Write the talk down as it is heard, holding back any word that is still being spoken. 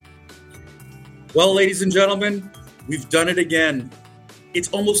Well, ladies and gentlemen, we've done it again. It's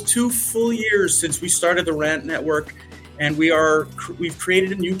almost 2 full years since we started the Rant Network, and we've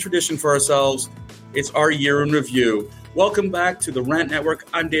created a new tradition for ourselves. It's our year in review. Welcome back to the Rant Network.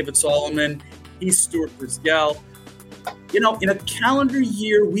 I'm David Solomon. He's Stuart Brisgell. In a calendar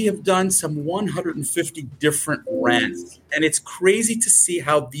year, we have done some 150 different rants, and it's crazy to see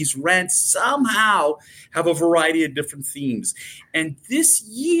how these rants somehow have a variety of different themes. And this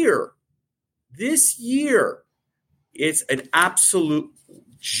year, it's an absolute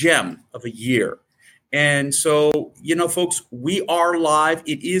gem of a year. And so, folks, we are live.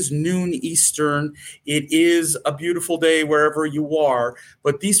 It is noon Eastern. It is a beautiful day wherever you are.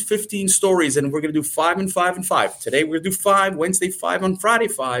 But these 15 stories, and we're going to do 5 and 5 and 5. Today, we're going to do 5, Wednesday 5, on Friday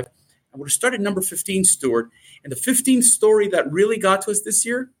 5. And we're going to start at number 15, Stuart. And the 15th story that really got to us this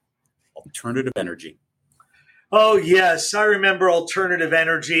year, alternative energy. Oh, yes. I remember alternative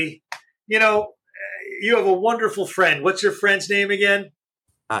energy. You have a wonderful friend. What's your friend's name again?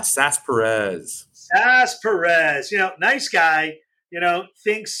 Sass Perez. Sass Perez. Nice guy.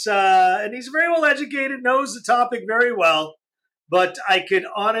 Thinks, and he's very well educated, knows the topic very well. But I could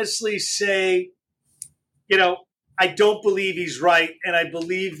honestly say, I don't believe he's right, and I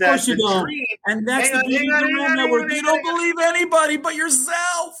believe that of course you don't. Dream. And that's the beauty of the Rant Network. You don't believe anybody but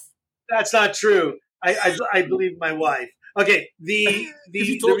yourself. That's not true. I believe my wife. Okay, the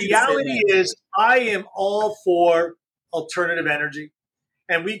reality is I am all for alternative energy.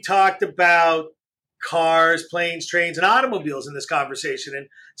 And we talked about cars, planes, trains, and automobiles in this conversation. And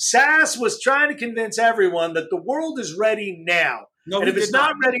Sass was trying to convince everyone that the world is ready now. No, and if it's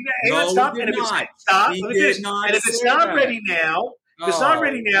not ready now, it's not ready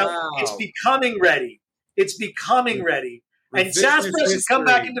now, it's becoming ready. It's becoming ready. And Sass Perez can come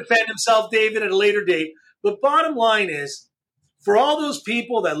back and defend himself, David, at a later date. But bottom line is, for all those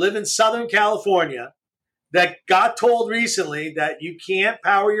people that live in Southern California that got told recently that you can't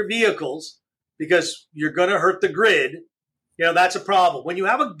power your vehicles because you're going to hurt the grid, that's a problem. When you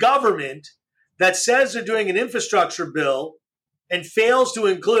have a government that says they're doing an infrastructure bill and fails to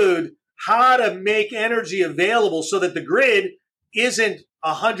include how to make energy available so that the grid isn't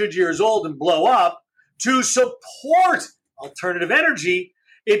 100 years old and blow up to support alternative energy,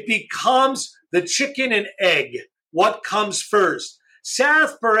 it becomes the chicken and egg. What comes first?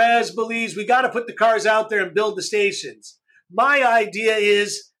 Sass Perez believes we got to put the cars out there and build the stations. My idea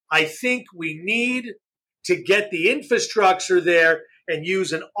is I think we need to get the infrastructure there and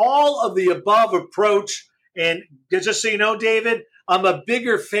use an all of the above approach. And just so you know, David, I'm a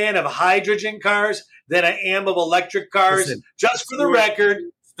bigger fan of hydrogen cars than I am of electric cars. Listen, just for the record.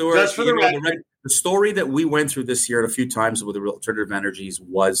 The story that we went through this year a few times with the alternative energies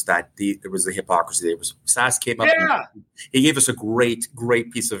was that there was the hypocrisy. There was Sass came up. Yeah. He gave us a great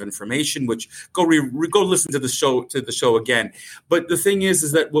piece of information. Which go listen to the show again. But the thing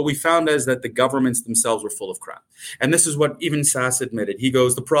is that what we found is that the governments themselves were full of crap. And this is what even Sass admitted. He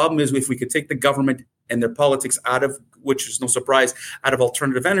goes, the problem is if we could take the government and their politics out of, which is no surprise, out of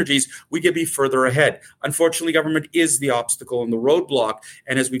alternative energies, we could be further ahead. Unfortunately, government is the obstacle and the roadblock.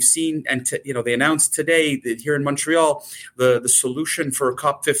 And as we've seen, and they announced today that here in Montreal, the solution for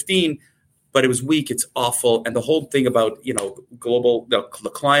COP15, but it was weak, it's awful. And the whole thing about, global, the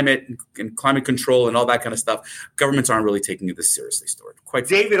climate and climate control and all that kind of stuff, governments aren't really taking this seriously, Stuart.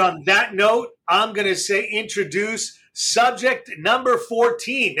 David, on that note, I'm going to say introduce subject number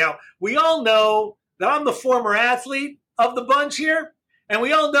 14. Now, we all know that I'm the former athlete of the bunch here, and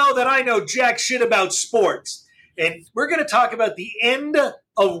we all know that I know jack shit about sports. And we're going to talk about the end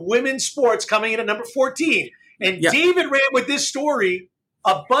of women's sports coming in at number 14. And David ran with this story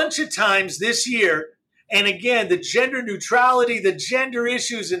a bunch of times this year. And again, the gender neutrality, the gender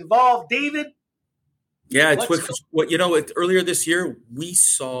issues involved. David? Yeah, earlier this year, we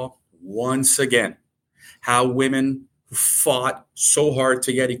saw once again how women fought so hard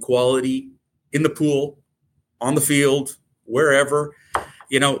to get equality in the pool, on the field, wherever.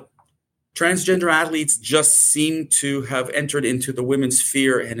 Transgender athletes just seem to have entered into the women's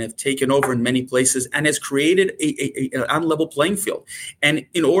sphere and have taken over in many places and has created an unlevel playing field. And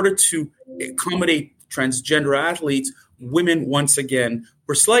in order to accommodate transgender athletes, women once again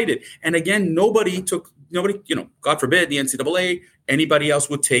were slighted. And again, nobody, God forbid, the NCAA, anybody else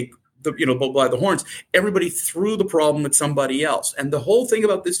would take by the horns. Everybody threw the problem at somebody else. And the whole thing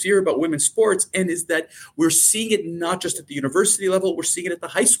about this year about women's sports is that we're seeing it not just at the university level, we're seeing it at the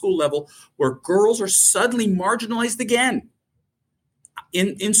high school level, where girls are suddenly marginalized again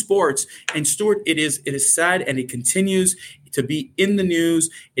in sports. And Stuart, it is sad, and it continues to be in the news.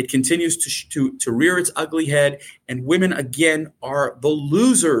 It continues to rear its ugly head, and women again are the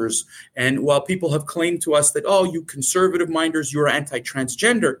losers. And while people have claimed to us that, oh, you conservative minders, you're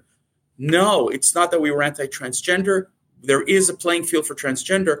anti-transgender. No, it's not that we were anti-transgender. There is a playing field for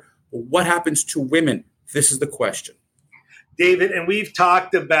transgender. But what happens to women? This is the question. David, and we've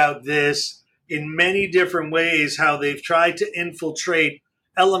talked about this in many different ways, how they've tried to infiltrate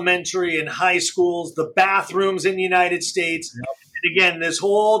elementary and high schools, the bathrooms in the United States. Yep. And again, this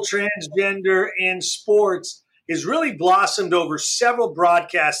whole transgender and sports has really blossomed over several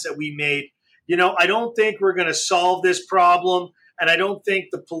broadcasts that we made. I don't think we're going to solve this problem, and I don't think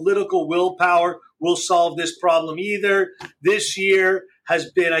the political willpower will solve this problem either. This year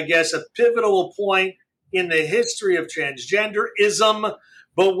has been, I guess, a pivotal point in the history of transgenderism.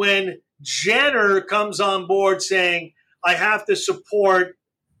 But when Jenner comes on board saying, I have to support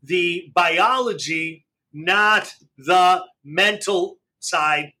the biology, not the mental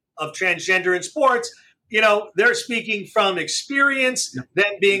side of transgender in sports, they're speaking from experience,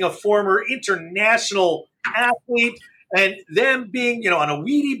 them being a former international athlete, and them being, on a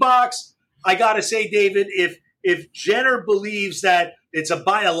Wheatie box. I got to say, David, if Jenner believes that it's a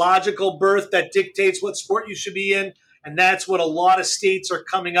biological birth that dictates what sport you should be in, and that's what a lot of states are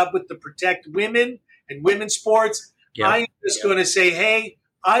coming up with to protect women and women's sports, I'm just going to say, hey,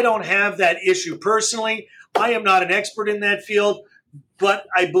 I don't have that issue personally. I am not an expert in that field, but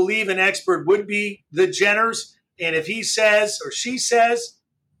I believe an expert would be the Jenners. And if he says or she says,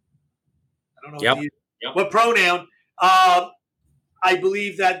 I don't know what pronoun, I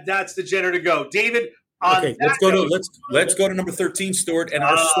believe that that's the Jenner to go. David, okay, let's go to number 13, Stuart, and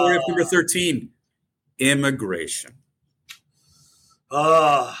our story of number 13, immigration.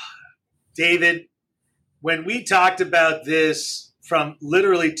 David, when we talked about this from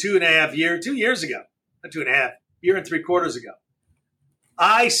literally 2 years ago, not 2.5, year and 3/4 ago,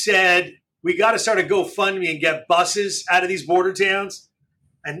 I said we got to start a GoFundMe and get buses out of these border towns.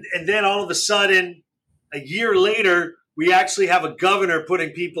 And then all of a sudden, a year later, we actually have a governor putting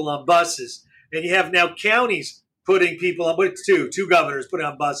people on buses. And you have now counties putting people on, two governors putting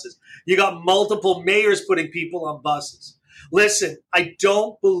on buses. You got multiple mayors putting people on buses. Listen, I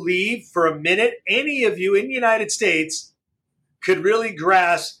don't believe for a minute any of you in the United States could really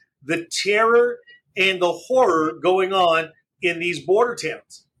grasp the terror and the horror going on in these border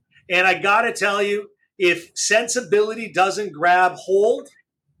towns. And I got to tell you, if sensibility doesn't grab hold,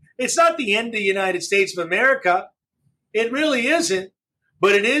 it's not the end of the United States of America. It really isn't.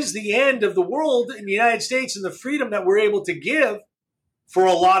 But it is the end of the world in the United States and the freedom that we're able to give for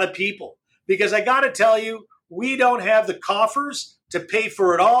a lot of people. Because I got to tell you, we don't have the coffers to pay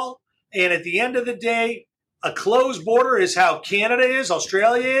for it all. And at the end of the day, a closed border is how Canada is,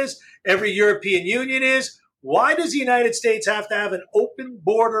 Australia is, every European Union is. Why does the United States have to have an open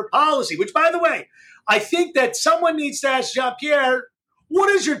border policy? Which, by the way, I think that someone needs to ask Jean-Pierre, what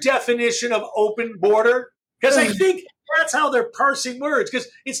is your definition of open border? Because I think that's how they're parsing words, because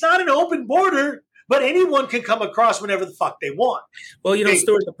it's not an open border, but anyone can come across whenever the fuck they want. Well,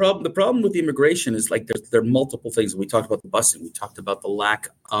 Stuart, the problem with the immigration is like there are multiple things. We talked about the busing. We talked about the lack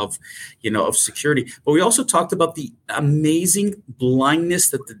of security. But we also talked about the amazing blindness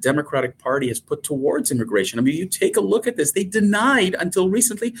that the Democratic Party has put towards immigration. I mean, you take a look at this. They denied until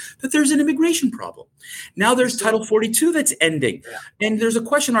recently that there's an immigration problem. Now there's Title 42 that's ending. Yeah. And there's a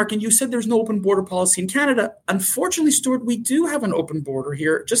question mark. And you said there's no open border policy in Canada. Unfortunately, Stuart, we do have an open border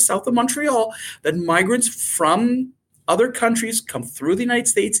here just south of Montreal that migrants from other countries come through the United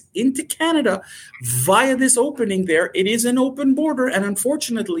States into Canada via this opening there. It is an open border, and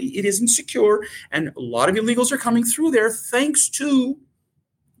unfortunately, it isn't secure. And a lot of illegals are coming through there thanks to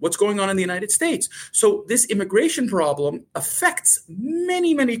what's going on in the United States. So this immigration problem affects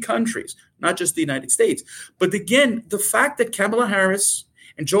many, many countries, not just the United States. But again, the fact that Kamala Harris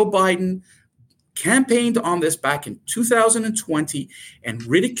and Joe Biden campaigned on this back in 2020 and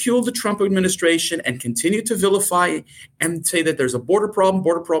ridiculed the Trump administration and continued to vilify and say that there's a border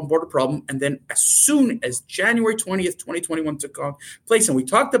problem. And then as soon as January 20th, 2021 took place, and we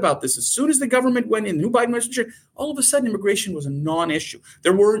talked about this, as soon as the government went in, new Biden administration, all of a sudden immigration was a non-issue.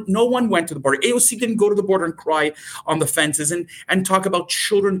 No one went to the border. AOC didn't go to the border and cry on the fences and talk about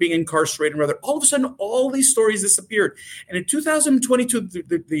children being incarcerated. Rather, all of a sudden, all these stories disappeared. And in 2022,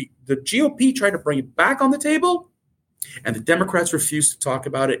 the GOP tried to bring it back on the table, and the Democrats refused to talk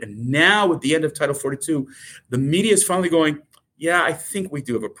about it. And now, with the end of Title 42, the media is finally going, yeah, I think we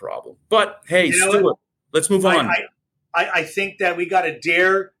do have a problem. But hey, Stuart, let's move on. I think that we got to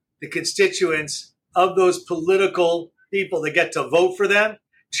dare the constituents of those political people that get to vote for them,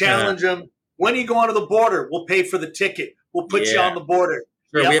 challenge them. When you go onto the border, we'll pay for the ticket. we'll put you on the border.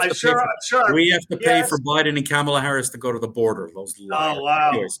 Sure, yeah, I'm sure. We have to pay for Biden and Kamala Harris to go to the border. Those liars. Oh, wow.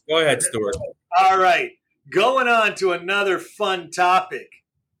 Anyways, go ahead, Stuart. All right. Going on to another fun topic.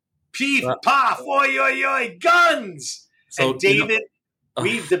 Peef, paf, oi, oi, oi, guns. So, and David,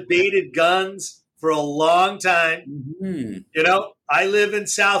 we've debated guns for a long time. Mm-hmm. I live in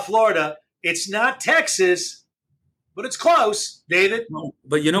South Florida. It's not Texas, but it's close, David. No,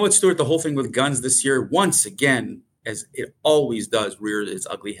 but you know what, Stuart? The whole thing with guns this year, once again, as it always does, rears its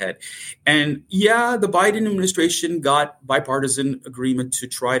ugly head. And yeah, the Biden administration got bipartisan agreement to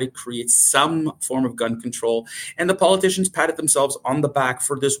try to create some form of gun control. And the politicians patted themselves on the back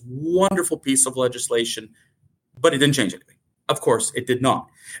for this wonderful piece of legislation, but it didn't change anything. Of course, it did not.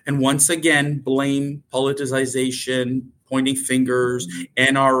 And once again, blame, politicization, pointing fingers,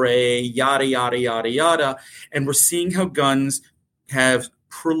 NRA, yada, yada, yada, yada. And we're seeing how guns have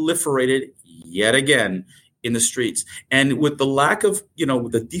proliferated yet again in the streets. And with the lack of,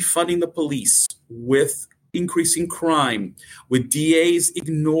 the defunding the police, with increasing crime, with DAs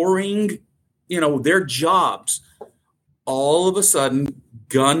ignoring, their jobs, all of a sudden,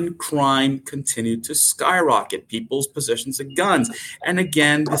 gun crime continued to skyrocket, people's possessions of guns. And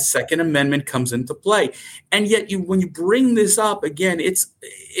again, the Second Amendment comes into play. And yet when you bring this up, again, it's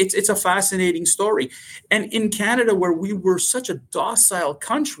a fascinating story. And in Canada, where we were such a docile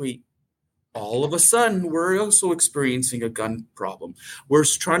country, all of a sudden, we're also experiencing a gun problem. We're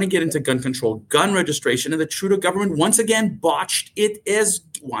trying to get into gun control, gun registration, and the Trudeau government once again botched it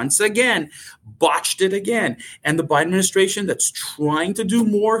again. And the Biden administration that's trying to do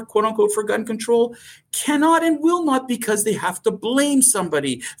more, quote unquote, for gun control cannot and will not, because they have to blame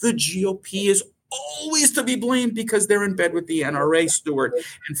somebody. The GOP is always to be blamed because they're in bed with the NRA, Stuart.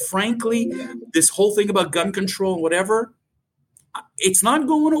 And frankly, this whole thing about gun control and whatever, it's not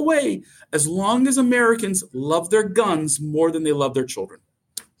going away as long as Americans love their guns more than they love their children.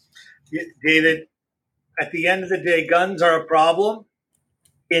 David, at the end of the day, guns are a problem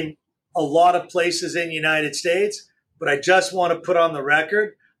in a lot of places in the United States. But I just want to put on the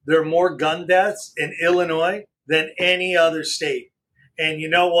record, there are more gun deaths in Illinois than any other state. And you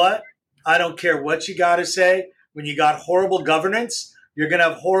know what? I don't care what you got to say. When you got horrible governance, you're going to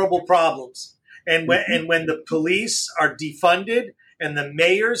have horrible problems. And when the police are defunded and the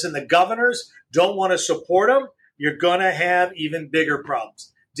mayors and the governors don't want to support them, you're going to have even bigger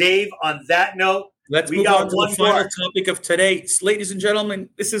problems. Dave, on that note, let's move on to the final topic of today. Ladies and gentlemen,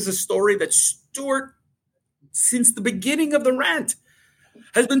 this is a story that Stuart, since the beginning of the rant,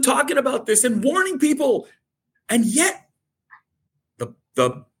 has been talking about this and warning people. And yet,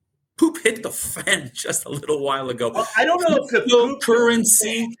 the poop hit the fan just a little while ago. Well, I don't know if the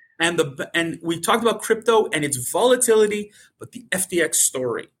currency and we talked about crypto and its volatility, but the FTX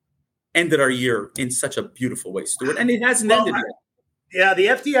story ended our year in such a beautiful way, Stuart, and it hasn't ended yet. Yeah, the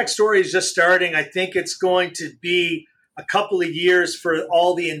FTX story is just starting. I think it's going to be a couple of years for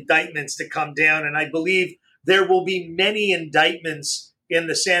all the indictments to come down, and I believe there will be many indictments in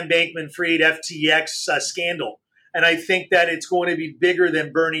the Sam Bankman-Fried FTX scandal, and I think that it's going to be bigger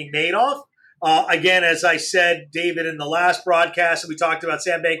than Bernie Madoff. Again, as I said, David, in the last broadcast, we talked about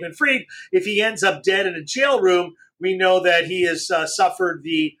Sam Bankman-Fried. If he ends up dead in a jail room, we know that he has suffered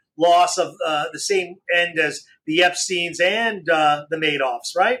the loss of the same end as the Epsteins and the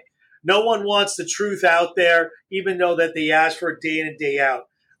Madoffs, right? No one wants the truth out there, even though that they ask for it day in and day out.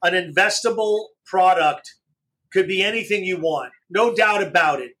 An investable product could be anything you want. No doubt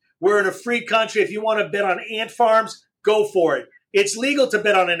about it. We're in a free country. If you want to bet on ant farms, go for it. It's legal to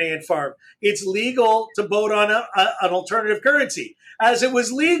bet on an ant farm. It's legal to vote on an alternative currency, as it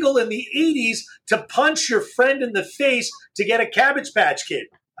was legal in the 80s to punch your friend in the face to get a Cabbage Patch Kid.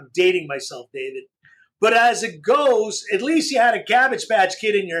 I'm dating myself, David. But as it goes, at least you had a Cabbage Patch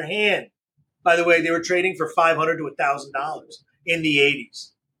Kid in your hand. By the way, they were trading for $500 to $1,000 in the 80s.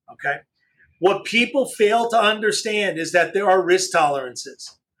 Okay? What people fail to understand is that there are risk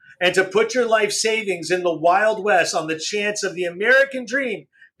tolerances. And to put your life savings in the Wild West on the chance of the American dream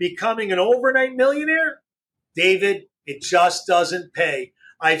becoming an overnight millionaire, David, it just doesn't pay.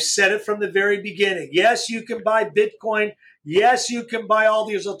 I've said it from the very beginning. Yes, you can buy Bitcoin. Yes, you can buy all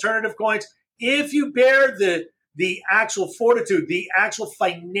these alternative coins. If you bear the actual fortitude, the actual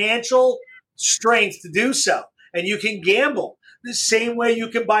financial strength to do so, and you can gamble the same way you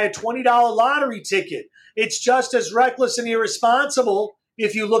can buy a $20 lottery ticket. It's just as reckless and irresponsible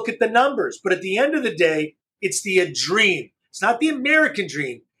if you look at the numbers. But at the end of the day, it's the dream. It's not the American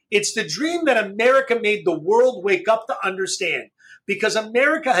dream. It's the dream that America made the world wake up to understand. Because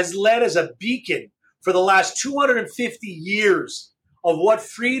America has led as a beacon for the last 250 years of what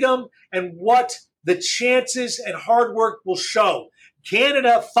freedom and what the chances and hard work will show.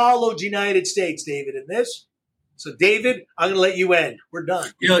 Canada followed United States, David, in this. So, David, I'm going to let you end. We're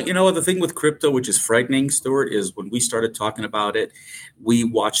done. You know, the thing with crypto, which is frightening, Stuart, is when we started talking about it, we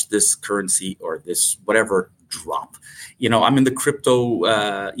watched this currency or this whatever drop. You know, I'm in the crypto,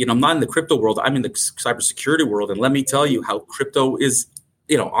 I'm not in the crypto world. I'm in the cybersecurity world. And let me tell you how crypto is,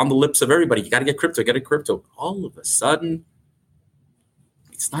 on the lips of everybody. You got to get crypto. All of a sudden,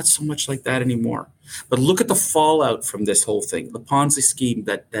 it's not so much like that anymore. But look at the fallout from this whole thing, the Ponzi scheme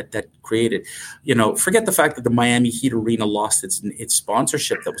that created. Forget the fact that the Miami Heat Arena lost its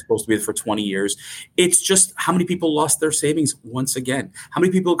sponsorship that was supposed to be there for 20 years. It's just how many people lost their savings once again? How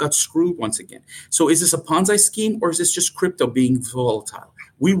many people got screwed once again? So is this a Ponzi scheme or is this just crypto being volatile?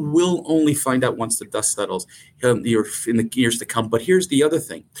 We will only find out once the dust settles in the years to come. But here's the other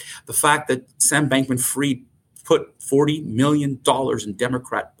thing. The fact that Sam Bankman-Fried put $40 million in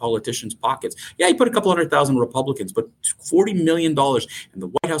Democrat politicians' pockets. Yeah, he put a couple 100,000 Republicans, but $40 million. And the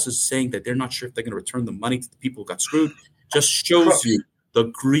White House is saying that they're not sure if they're going to return the money to the people who got screwed. Just shows you the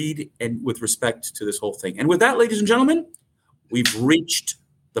greed and with respect to this whole thing. And with that, ladies and gentlemen, we've reached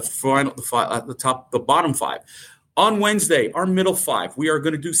the bottom five. On Wednesday, our middle five, we are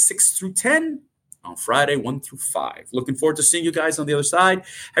going to do 6 through 10. On Friday, 1 through 5. Looking forward to seeing you guys on the other side.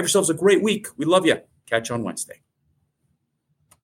 Have yourselves a great week. We love you. Catch you on Wednesday.